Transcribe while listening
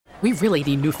We really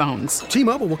need new phones.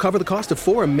 T-Mobile will cover the cost of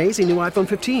 4 amazing new iPhone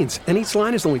 15s, and each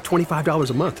line is only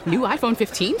 $25 a month. New iPhone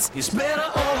 15s? It's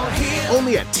better over here.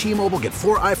 Only at T-Mobile, get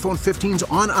 4 iPhone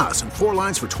 15s on us and 4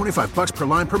 lines for $25 per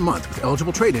line per month with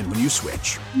eligible trade-in when you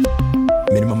switch.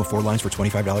 Minimum of 4 lines for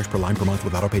 $25 per line per month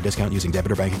with autopay discount using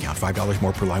debit or bank account. $5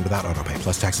 more per line without autopay,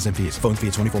 plus taxes and fees. Phone fee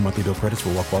at 24 monthly bill credits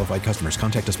for well-qualified customers.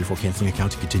 Contact us before canceling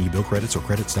account to continue bill credits or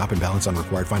credit stop and balance on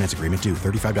required finance agreement due.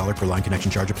 $35 per line connection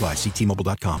charge applies. See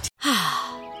T-Mobile.com.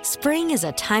 Spring is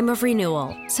a time of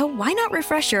renewal, so why not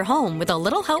refresh your home with a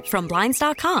little help from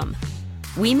Blinds.com?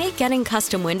 We make getting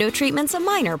custom window treatments a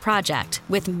minor project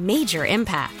with major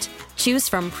impact. Choose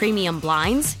from premium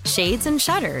blinds, shades, and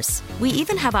shutters. We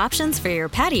even have options for your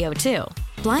patio, too.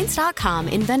 Blinds.com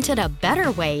invented a better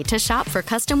way to shop for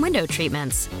custom window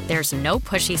treatments. There's no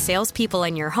pushy salespeople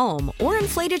in your home or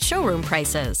inflated showroom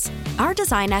prices. Our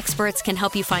design experts can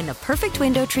help you find the perfect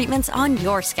window treatments on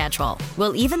your schedule.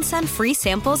 We'll even send free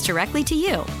samples directly to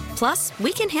you. Plus,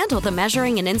 we can handle the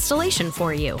measuring and installation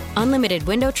for you. Unlimited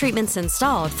window treatments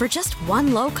installed for just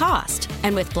one low cost.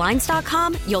 And with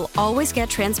Blinds.com, you'll always get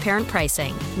transparent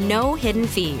pricing. No hidden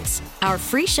fees. Our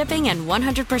free shipping and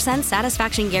 100%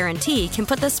 satisfaction guarantee can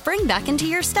put the spring back into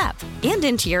your step and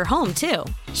into your home, too.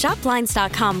 Shop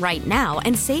Blinds.com right now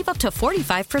and save up to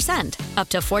 45%. Up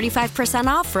to 45%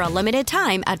 off for a limited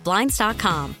time at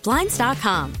Blinds.com.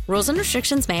 Blinds.com. Rules and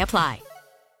restrictions may apply.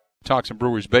 Talk some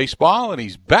Brewers baseball, and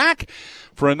he's back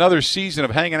for another season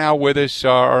of hanging out with us,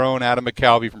 our own Adam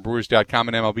McCalvy from Brewers.com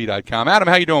and MLB.com. Adam,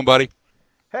 how you doing, buddy?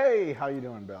 Hey, how you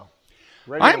doing, Bill?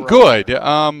 I'm good.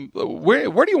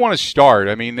 Where do you want to start?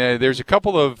 I mean, there's a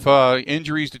couple of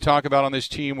injuries to talk about on this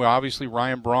team. Well, obviously,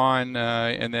 Ryan Braun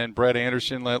and then Brett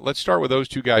Anderson. Let's start with those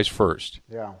two guys first.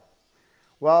 Yeah.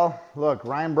 Well, look,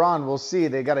 Ryan Braun, we'll see.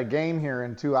 They got a game here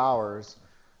in 2 hours.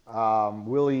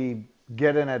 Will he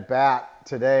get in at bat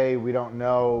today? We don't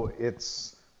know.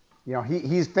 It's,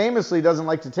 he famously doesn't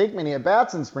like to take many at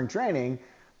bats in spring training,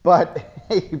 but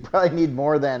you probably need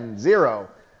more than 0.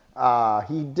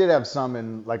 He did have some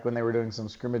in, like, when they were doing some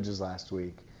scrimmages last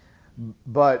week,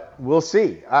 but we'll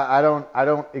see. I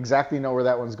don't exactly know where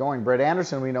that one's going. Brett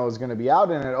Anderson, we know, is going to be out,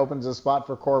 and it opens a spot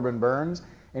for Corbin Burns.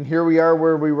 And here we are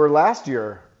where we were last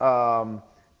year.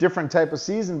 Different type of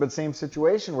season, but same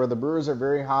situation where the Brewers are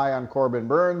very high on Corbin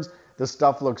Burns. The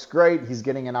stuff looks great. He's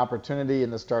getting an opportunity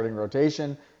in the starting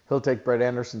rotation. He'll take Brett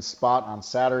Anderson's spot on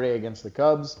Saturday against the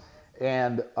Cubs.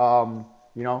 And,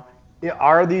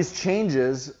 are these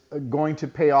changes going to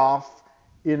pay off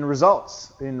in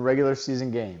results in regular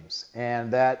season games?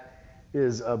 And that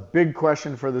is a big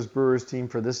question for this Brewers team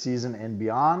for this season and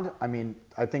beyond. I mean,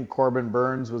 I think Corbin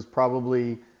Burns was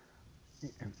probably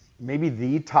maybe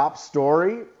the top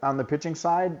story on the pitching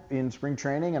side in spring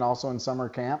training and also in summer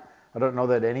camp. I don't know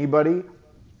that anybody,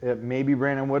 maybe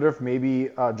Brandon Woodruff, maybe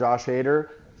Josh Hader,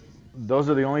 those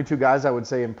are the only two guys I would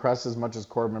say impressed as much as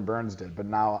Corbin Burns did. But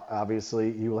now,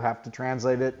 obviously, he will have to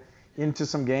translate it into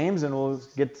some games, and we'll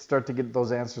start to get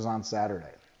those answers on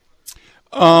Saturday.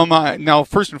 Now,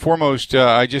 first and foremost,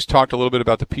 I just talked a little bit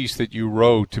about the piece that you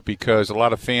wrote because a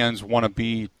lot of fans want to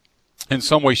be in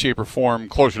some way, shape, or form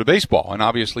closer to baseball. And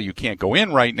obviously you can't go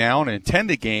in right now and attend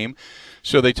a game.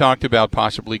 So they talked about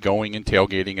possibly going and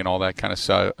tailgating and all that kind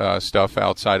of stuff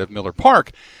outside of Miller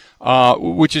Park,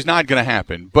 which is not going to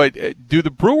happen. But do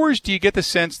you get the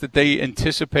sense that they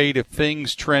anticipate if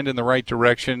things trend in the right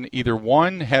direction, either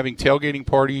one, having tailgating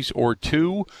parties, or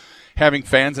two, having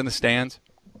fans in the stands?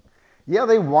 Yeah,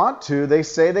 they want to. They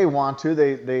say they want to.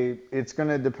 It's going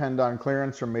to depend on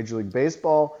clearance from Major League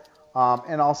Baseball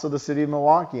and also the city of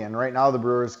Milwaukee. And right now the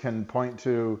Brewers can point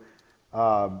to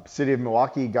city of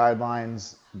Milwaukee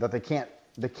guidelines that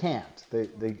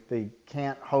they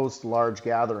can't host large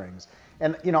gatherings.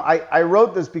 And, I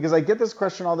wrote this because I get this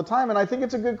question all the time, and I think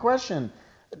it's a good question.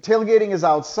 Tailgating is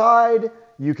outside.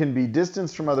 You can be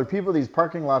distanced from other people. These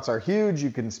parking lots are huge.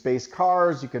 You can space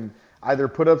cars. You can either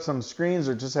put up some screens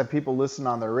or just have people listen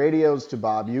on their radios to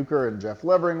Bob Uecker and Jeff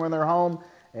Levering when they're home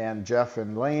and Jeff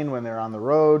and Lane when they're on the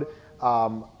road.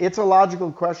 It's a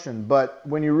logical question, but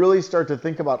when you really start to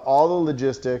think about all the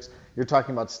logistics, you're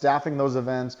talking about staffing those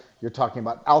events, you're talking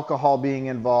about alcohol being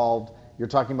involved, you're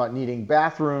talking about needing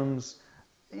bathrooms.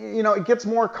 It gets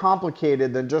more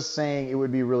complicated than just saying it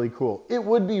would be really cool. It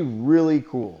would be really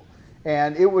cool.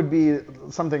 And it would be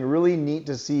something really neat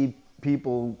to see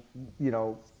people,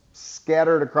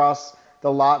 scattered across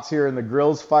the lots here and the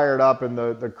grills fired up and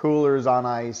the coolers on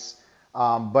ice.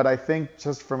 But I think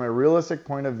just from a realistic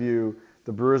point of view,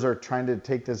 the Brewers are trying to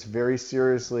take this very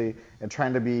seriously and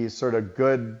trying to be sort of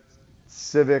good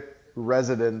civic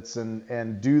residents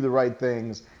and do the right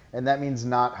things and that means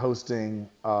not hosting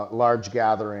large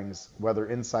gatherings, whether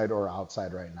inside or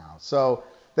outside right now. So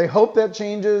they hope that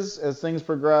changes as things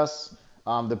progress.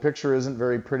 The picture isn't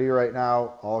very pretty right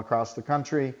now all across the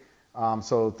country,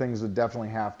 so things would definitely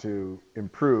have to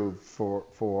improve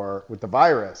with the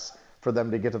virus for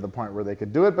them to get to the point where they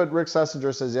could do it. But Rick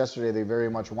Sessinger says yesterday they very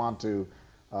much want to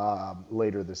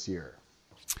later this year.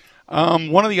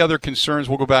 One of the other concerns,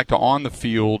 we'll go back to on the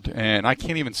field, and I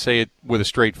can't even say it with a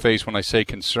straight face when I say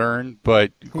concern,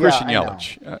 but Christian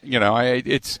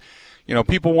Yelich.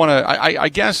 People want to. I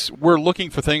guess we're looking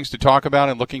for things to talk about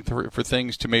and looking for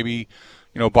things to maybe,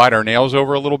 bite our nails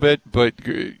over a little bit. But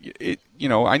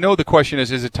I know the question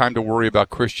is it time to worry about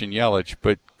Christian Yelich?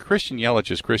 But Christian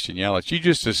Yelich is Christian Yelich. You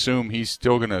just assume he's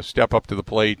still going to step up to the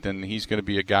plate and he's going to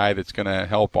be a guy that's going to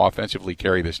help offensively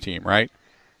carry this team, right?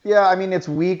 Yeah, I mean, it's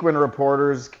weak when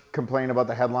reporters complain about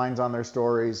the headlines on their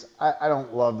stories. I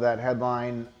don't love that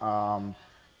headline.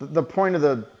 The point of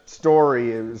the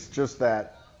story is just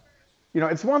that,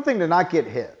 it's one thing to not get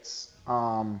hits.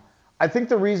 I think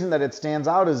the reason that it stands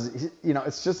out is,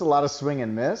 it's just a lot of swing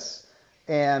and miss.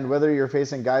 And whether you're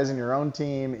facing guys in your own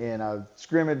team in a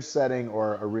scrimmage setting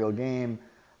or a real game,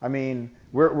 I mean,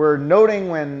 we're noting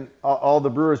when all the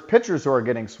Brewers pitchers who are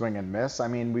getting swing and miss. I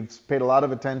mean, we've paid a lot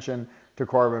of attention to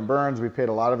Corbin Burns. We paid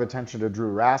a lot of attention to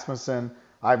Drew Rasmussen,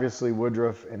 obviously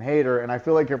Woodruff and Hader. And I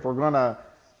feel like if we're going to,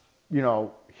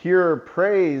 hear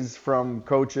praise from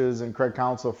coaches and Craig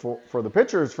Counsell for the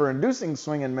pitchers for inducing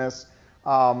swing and miss,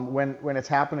 when it's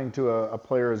happening to a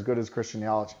player as good as Christian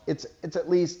Yelich, it's at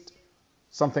least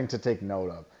something to take note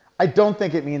of. I don't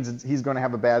think it means he's going to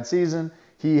have a bad season.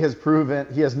 He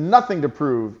has nothing to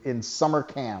prove in summer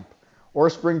camp or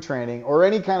spring training or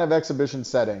any kind of exhibition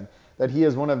setting that he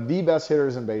is one of the best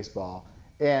hitters in baseball,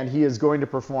 and he is going to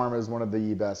perform as one of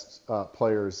the best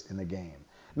players in the game.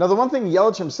 Now, the one thing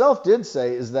Yelich himself did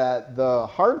say is that the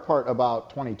hard part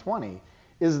about 2020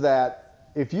 is that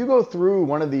if you go through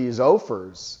one of these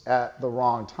offers at the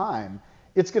wrong time,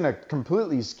 it's going to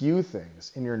completely skew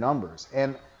things in your numbers.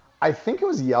 And I think it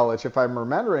was Yelich, if I'm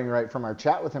remembering right from our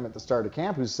chat with him at the start of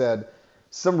camp, who said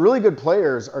some really good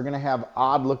players are going to have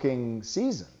odd-looking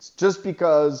seasons just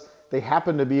because they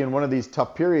happen to be in one of these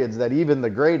tough periods that even the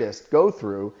greatest go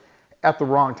through at the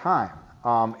wrong time.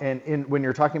 When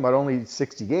you're talking about only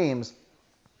 60 games,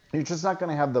 you're just not going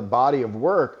to have the body of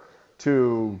work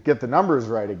to get the numbers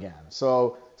right again.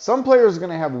 So some players are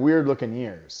going to have weird-looking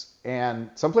years,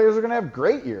 and some players are going to have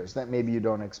great years that maybe you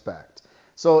don't expect.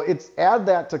 So add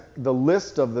that to the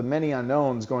list of the many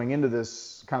unknowns going into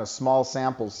this kind of small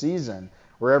sample season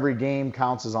where every game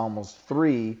counts as almost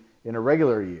 3 in a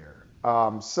regular year.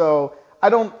 So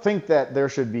I don't think that there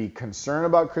should be concern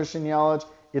about Christian Yelich.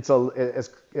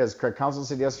 As Craig Counsell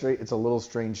said yesterday, it's a little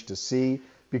strange to see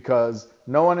because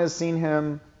no one has seen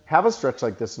him have a stretch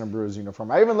like this in a Brewers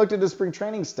uniform. I even looked at his spring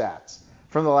training stats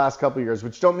from the last couple of years,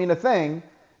 which don't mean a thing,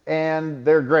 and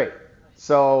they're great.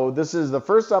 So this is the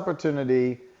first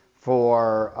opportunity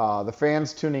for the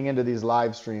fans tuning into these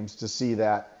live streams to see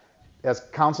that, as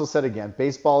Counsell said again,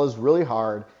 baseball is really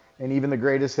hard. And even the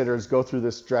greatest hitters go through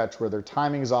this stretch where their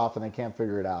timing is off and they can't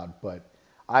figure it out. But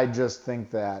I just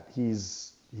think that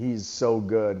he's so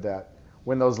good that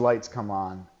when those lights come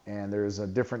on and there's a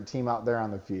different team out there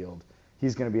on the field,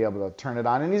 he's going to be able to turn it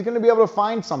on and he's going to be able to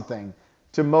find something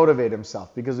to motivate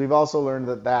himself because we've also learned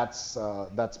that that's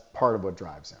part of what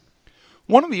drives him.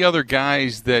 One of the other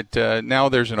guys that now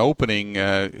there's an opening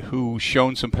who's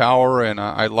shown some power, and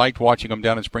I liked watching him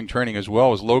down in spring training as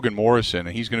well, is Logan Morrison,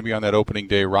 and he's going to be on that opening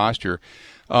day roster.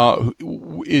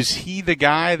 Is he the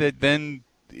guy that then,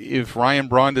 if Ryan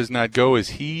Braun does not go, is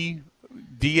he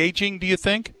DHing, do you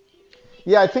think?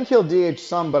 Yeah, I think he'll DH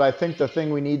some, but I think the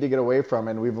thing we need to get away from,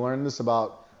 and we've learned this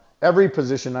about every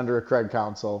position under a Craig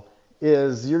Counsell,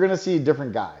 is you're going to see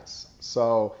different guys.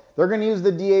 So they're going to use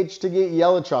the DH to get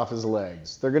Yelich off his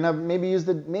legs. They're going to maybe use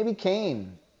maybe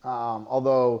Kane,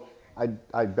 although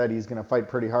I bet he's going to fight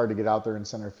pretty hard to get out there in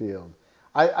center field.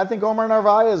 I think Omar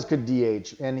Narvaez could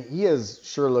DH, and he has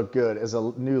sure looked good as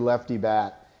a new lefty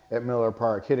bat at Miller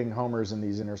Park, hitting homers in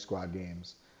these inter-squad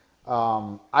games.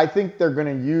 I think they're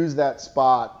going to use that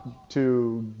spot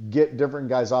to get different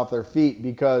guys off their feet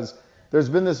because there's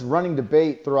been this running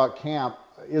debate throughout camp.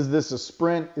 Is this a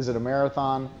sprint? Is it a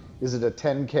marathon? Is it a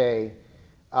 10K?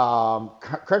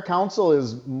 Craig Counsell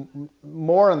is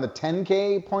more on the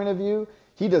 10K point of view.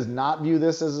 He does not view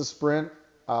this as a sprint.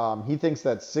 He thinks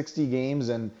that 60 games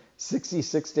and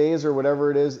 66 days or whatever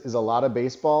it is a lot of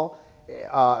baseball,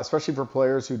 especially for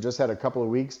players who just had a couple of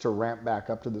weeks to ramp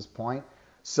back up to this point.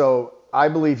 So I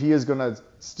believe he is going to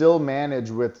still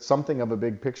manage with something of a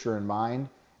big picture in mind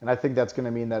And I think that's going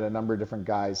to mean that a number of different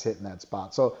guys hit in that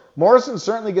spot. So Morrison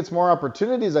certainly gets more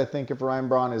opportunities, I think, if Ryan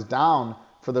Braun is down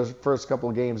for the first couple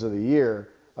of games of the year,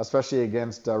 especially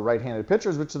against right-handed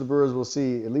pitchers, which the Brewers will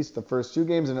see at least the first 2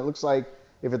 games. And it looks like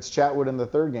if it's Chatwood in the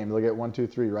 3rd game, they'll get 1, 2,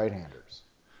 3 right-handers.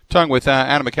 Talking with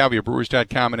Adam McCalvy of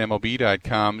Brewers.com and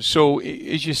MLB.com. So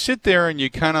as you sit there and you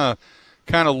kind of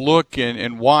look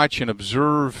and watch and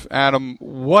observe, Adam,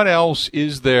 what else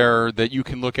is there that you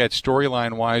can look at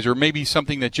storyline-wise, or maybe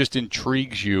something that just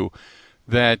intrigues you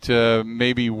that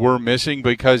maybe we're missing?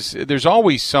 Because there's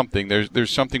always something. There's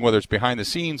something, whether it's behind the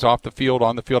scenes, off the field,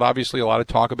 on the field. Obviously, a lot of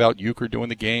talk about Euchre doing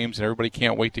the games, and everybody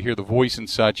can't wait to hear the voice and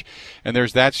such. And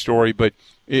there's that story. But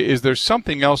is there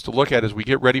something else to look at as we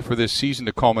get ready for this season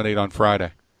to culminate on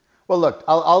Friday? Well, look,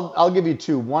 I'll give you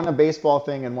 2. One a baseball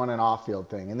thing and one an off-field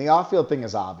thing. And the off-field thing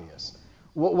is obvious.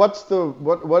 What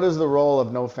is the role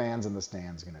of no fans in the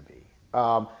stands going to be?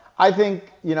 I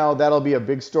think that'll be a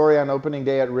big story on opening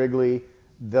day at Wrigley.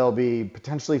 There'll be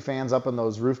potentially fans up in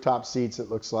those rooftop seats, it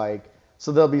looks like.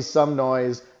 So there'll be some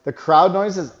noise. The crowd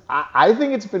noise I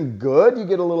think it's been good. You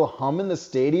get a little hum in the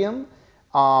stadium,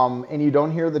 and you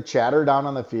don't hear the chatter down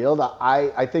on the field.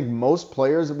 I think most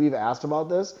players that we've asked about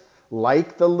this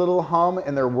like the little hum,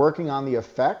 and they're working on the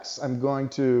effects. I'm going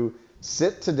to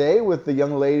sit today with the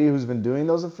young lady who's been doing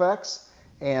those effects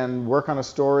and work on a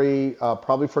story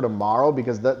probably for tomorrow,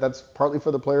 because that's partly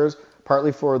for the players,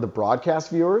 partly for the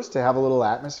broadcast viewers to have a little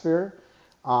atmosphere.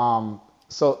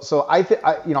 So I think,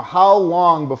 how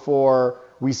long before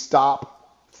we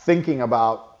stop thinking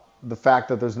about the fact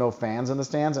that there's no fans in the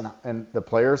stands and the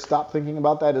players stop thinking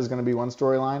about that is going to be one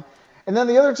storyline. And then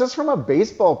the other, just from a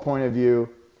baseball point of view,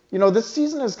 this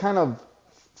season is kind of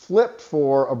flipped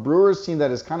for a Brewers team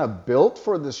that is kind of built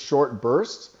for this short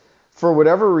burst. For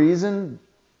whatever reason,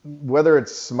 whether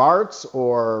it's smarts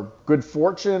or good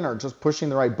fortune or just pushing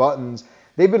the right buttons,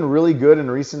 they've been really good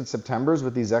in recent Septembers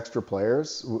with these extra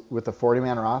players, with the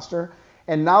 40-man roster.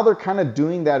 And now they're kind of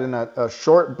doing that in a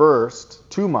short burst,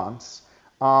 2 months,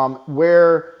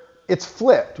 where it's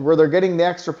flipped, where they're getting the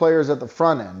extra players at the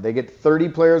front end. They get 30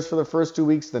 players for the first 2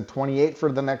 weeks, then 28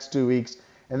 for the next 2 weeks,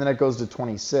 and then it goes to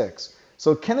 26.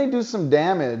 So can they do some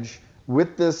damage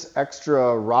with this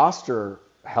extra roster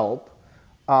help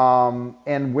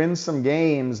and win some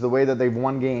games the way that they've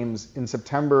won games in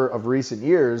September of recent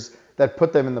years that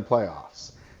put them in the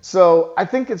playoffs? So I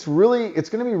think it's going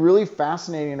to be really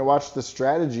fascinating to watch the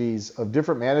strategies of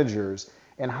different managers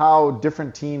and how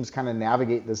different teams kind of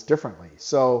navigate this differently.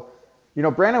 So,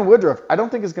 Brandon Woodruff, I don't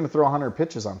think is going to throw 100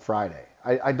 pitches on Friday.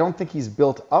 I don't think he's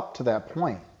built up to that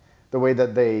point the way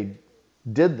that they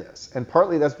did this. And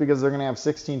partly that's because they're going to have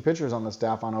 16 pitchers on the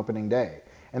staff on opening day.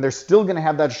 And they're still going to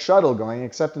have that shuttle going,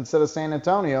 except instead of San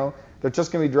Antonio, they're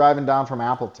just going to be driving down from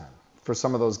Appleton for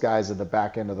some of those guys at the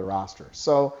back end of the roster.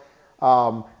 So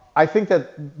I think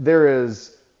that there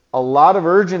is a lot of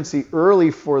urgency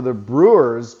early for the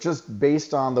Brewers just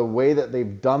based on the way that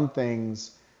they've done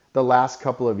things the last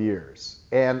couple of years.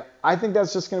 And I think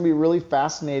that's just going to be really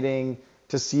fascinating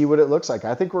to see what it looks like.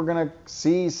 I think we're going to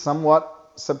see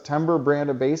somewhat September brand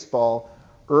of baseball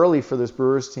early for this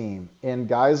Brewers team. And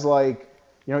guys like,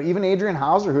 even Adrian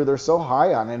Hauser, who they're so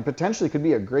high on and potentially could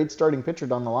be a great starting pitcher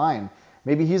down the line.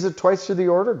 Maybe he's a twice through the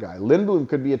order guy. Lindblom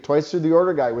could be a twice through the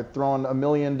order guy with throwing a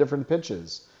million different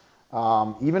pitches.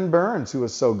 Even Burns, who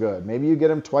was so good. Maybe you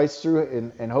get him twice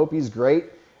through and hope he's great,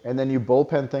 and then you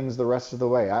bullpen things the rest of the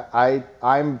way.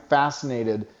 I'm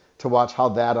fascinated to watch how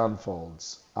that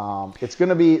unfolds. It's going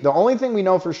to be, the only thing we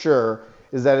know for sure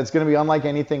is that it's going to be unlike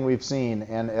anything we've seen.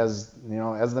 And as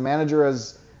the manager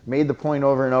has made the point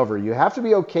over and over, you have to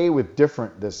be okay with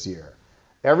different this year.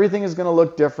 Everything is going to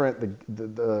look different.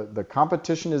 The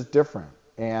competition is different.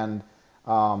 And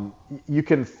you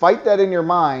can fight that in your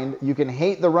mind. You can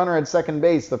hate the runner at second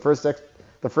base the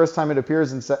first time it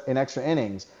appears in extra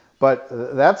innings. But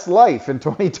that's life in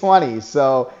 2020.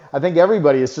 So I think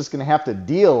everybody is just going to have to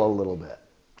deal a little bit.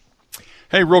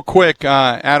 Hey, real quick,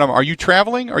 Adam, are you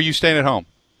traveling or are you staying at home?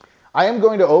 I am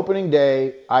going to opening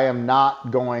day. I am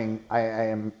not going. I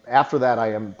am after that.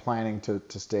 I am planning to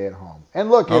stay at home. And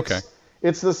look,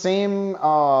 it's the same.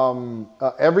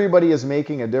 Everybody is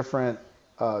making a different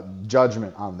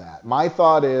judgment on that. My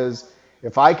thought is,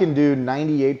 if I can do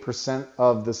 98%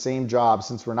 of the same job,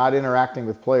 since we're not interacting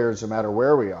with players no matter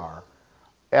where we are,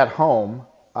 at home,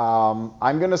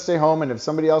 I'm going to stay home. And if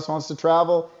somebody else wants to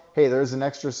travel, hey, there's an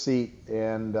extra seat,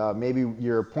 and maybe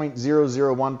you're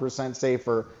 0.001%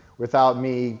 safer without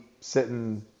me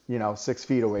sitting, 6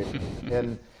 feet away from you.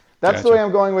 And that's the way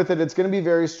I'm going with it. It's going to be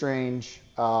very strange.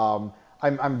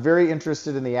 I'm very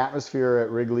interested in the atmosphere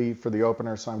at Wrigley for the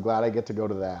opener, so I'm glad I get to go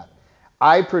to that.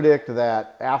 I predict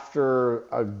that after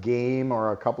a game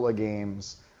or a couple of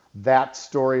games, that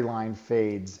storyline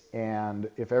fades, and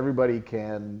if everybody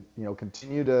can,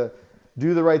 continue to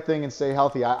do the right thing and stay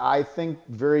healthy, I think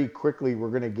very quickly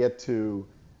we're going to get to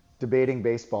debating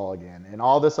baseball again, and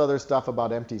all this other stuff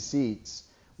about empty seats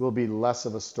will be less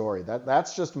of a story.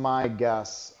 That's just my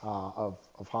guess of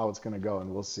how it's going to go,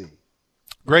 and we'll see.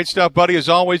 Great stuff, buddy. As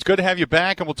always, good to have you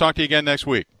back, and we'll talk to you again next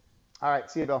week. All right,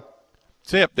 see you, Bill.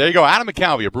 See ya. There you go. Adam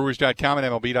McCalvy of Brewers.com and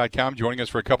MLB.com joining us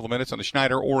for a couple of minutes on the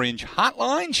Schneider Orange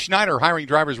Hotline. Schneider hiring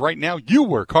drivers right now. You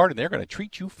work hard, and they're going to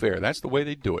treat you fair. That's the way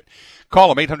they do it.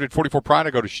 Call them 844-PRIDE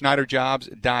or go to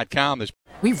SchneiderJobs.com.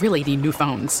 We really need new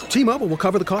phones. T-Mobile will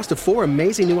cover the cost of 4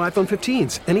 amazing new iPhone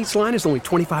 15s, and each line is only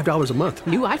 $25 a month.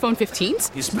 New iPhone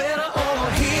 15s? It's better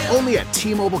over here. Only at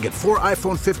T-Mobile, get 4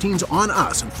 iPhone 15s on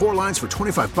us and 4 lines for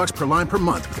 $25 per line per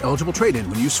month with eligible trade-in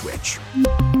when you switch.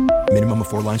 Minimum of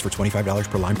 4 lines for $25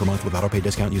 per line per month with autopay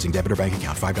discount using debit or bank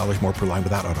account. $5 more per line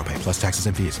without autopay, plus taxes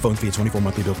and fees. Phone fee at 24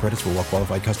 monthly bill credits for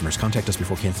well-qualified customers. Contact us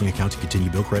before canceling account to continue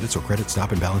bill credits or credit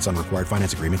stop and balance on required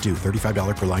finance agreement due.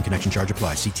 $35 per line connection charge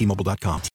applies. See T-Mobile.com.